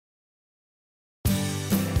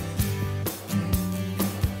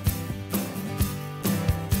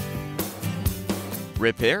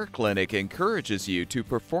Repair Clinic encourages you to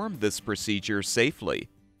perform this procedure safely.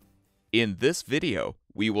 In this video,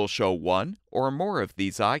 we will show one or more of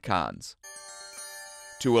these icons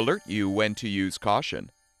to alert you when to use caution.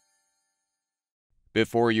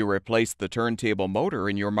 Before you replace the turntable motor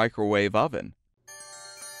in your microwave oven,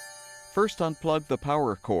 first unplug the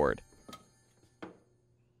power cord.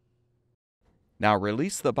 Now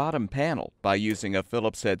release the bottom panel by using a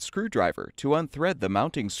Phillips head screwdriver to unthread the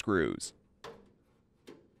mounting screws.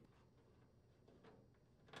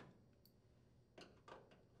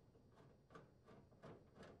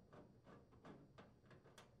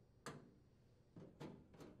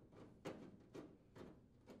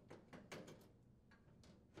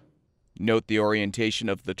 Note the orientation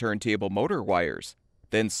of the turntable motor wires,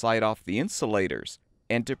 then slide off the insulators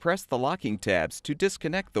and depress the locking tabs to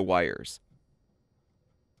disconnect the wires.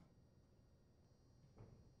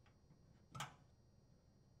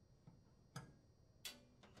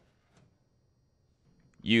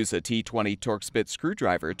 Use a T20 Torx bit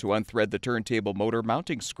screwdriver to unthread the turntable motor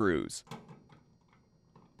mounting screws.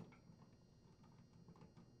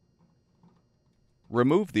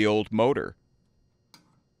 Remove the old motor.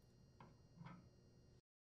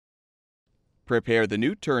 Prepare the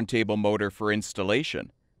new turntable motor for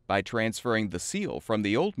installation by transferring the seal from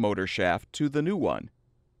the old motor shaft to the new one.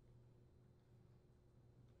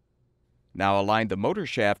 Now align the motor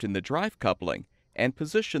shaft in the drive coupling and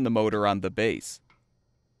position the motor on the base.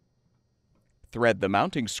 Thread the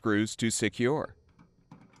mounting screws to secure.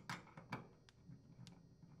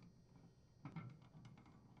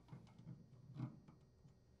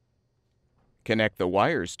 Connect the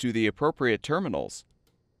wires to the appropriate terminals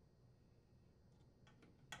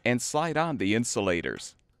and slide on the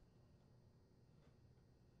insulators.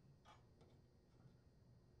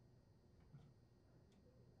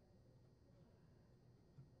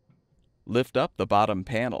 Lift up the bottom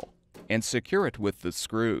panel and secure it with the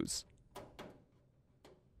screws.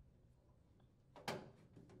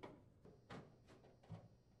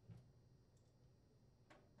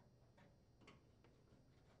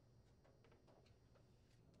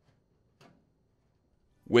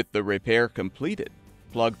 With the repair completed,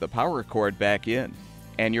 plug the power cord back in,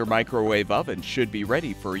 and your microwave oven should be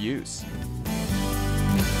ready for use.